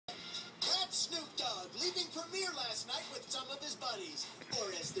Dog leaving premiere last night with some of his buddies. Or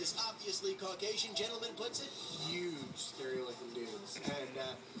as this obviously Caucasian gentleman puts it, huge, scary-looking dudes.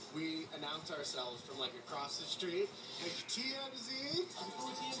 And we announced ourselves from like across the street. Like, TMZ? I'm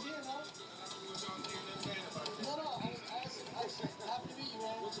cool with TMZ or not? No, I said, happy to meet you,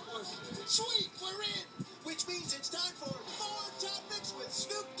 man. What's the question? Sweet, we're in! Which means it's time for 4 topics with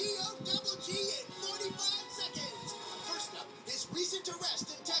Snoop Dog in 45 seconds. First up, his recent arrest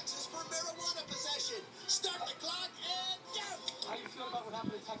in Texas for marijuana possession. Start the clock and go! How you feel about what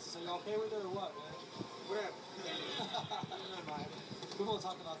happened in Texas? Are you okay with it or what, man? Whatever. Never mind. We won't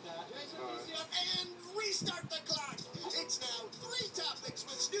talk about that. And restart the clock. It's now 3 topics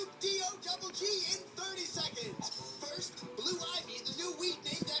with Snoop Dogg in 30 seconds. First, Blue Ivy, the new weed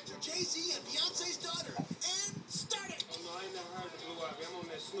named after Jay-Z and Beyonce's daughter. And start it. Oh, no, I ain't never heard of Blue Ivy. I'm on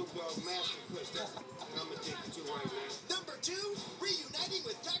that Snoop Dogg master push. That's what I'm addicted to right now. Number 2, reuniting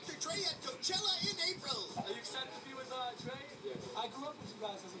with Dr. Dre at Coachella in April. Are you excited to be with Dre? Yeah. I grew up with you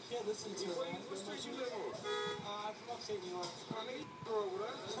guys as a kid listening to it, man. What street you live on? I'm from upstate New York. Oh, nigga, you grow with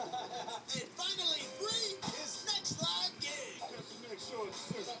us. And finally, 3, his next live gig. Just make sure it's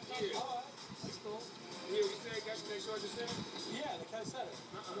just Alright, that's cool. Yeah, we said got to make sure it's in. Yeah, the cat said it.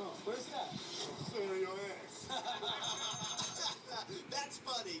 No. Where's that? Sit on your ass. That's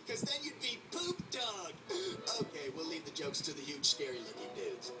funny, because then you'd be Poop Dog. Okay, we'll leave the jokes to the huge, scary-looking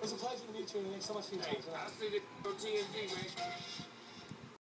dudes. It was a pleasure to meet you, and thanks so much for your Hey, time. I see the TMZ, man.